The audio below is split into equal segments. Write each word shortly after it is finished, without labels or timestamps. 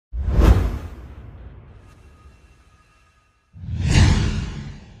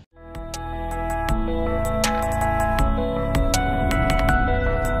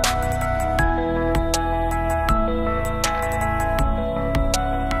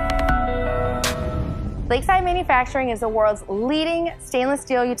Lakeside Manufacturing is the world's leading stainless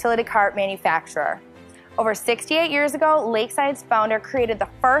steel utility cart manufacturer. Over 68 years ago, Lakeside's founder created the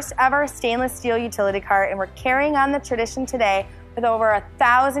first ever stainless steel utility cart, and we're carrying on the tradition today with over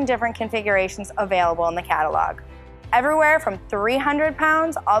 1,000 different configurations available in the catalog. Everywhere from 300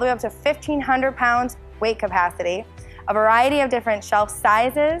 pounds all the way up to 1,500 pounds weight capacity, a variety of different shelf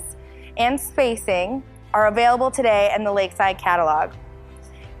sizes and spacing are available today in the Lakeside catalog.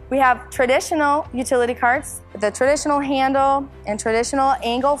 We have traditional utility carts, the traditional handle and traditional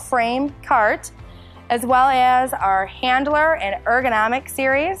angle frame cart, as well as our handler and ergonomic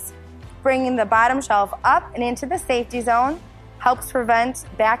series, bringing the bottom shelf up and into the safety zone, helps prevent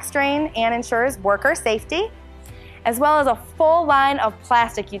back strain and ensures worker safety, as well as a full line of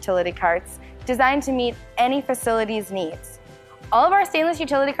plastic utility carts designed to meet any facility's needs. All of our stainless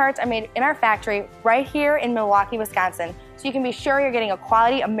utility carts are made in our factory right here in Milwaukee, Wisconsin, so you can be sure you're getting a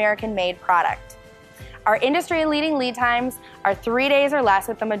quality American-made product. Our industry-leading lead times are 3 days or less,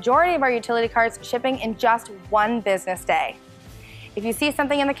 with the majority of our utility carts shipping in just 1 business day. If you see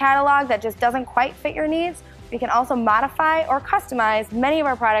something in the catalog that just doesn't quite fit your needs, we can also modify or customize many of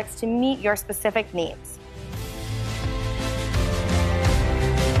our products to meet your specific needs.